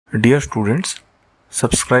Dear students,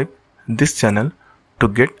 subscribe this channel to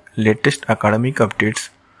get latest academic updates,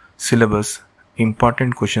 syllabus,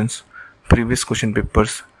 important questions, previous question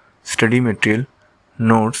papers, study material,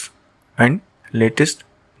 notes and latest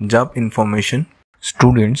job information.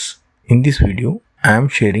 Students, in this video I am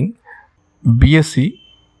sharing BSc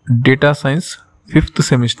Data Science 5th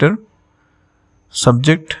semester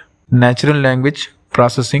subject Natural Language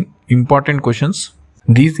Processing important questions.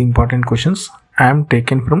 These important questions I am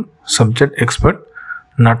taken from subject expert.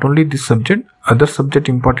 Not only this subject, other subject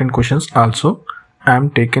important questions also I am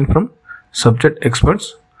taken from subject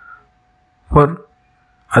experts. For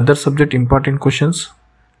other subject important questions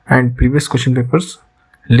and previous question papers,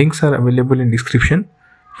 links are available in description.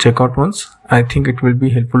 Check out once. I think it will be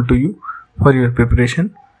helpful to you for your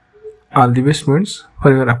preparation. All the best students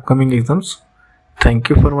for your upcoming exams. Thank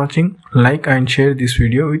you for watching. Like and share this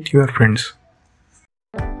video with your friends.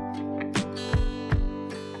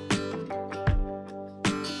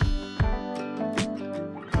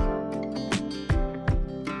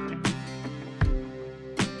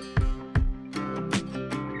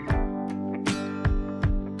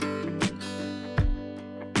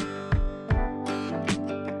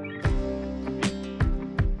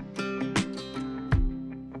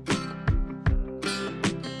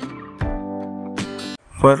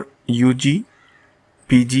 For UG,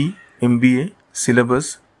 PG, MBA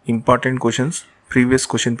syllabus, important questions, previous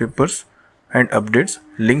question papers and updates,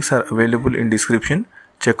 links are available in description.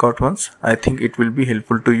 Check out once. I think it will be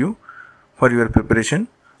helpful to you for your preparation.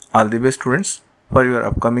 All the best students for your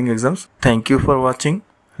upcoming exams. Thank you for watching.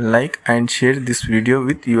 Like and share this video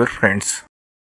with your friends.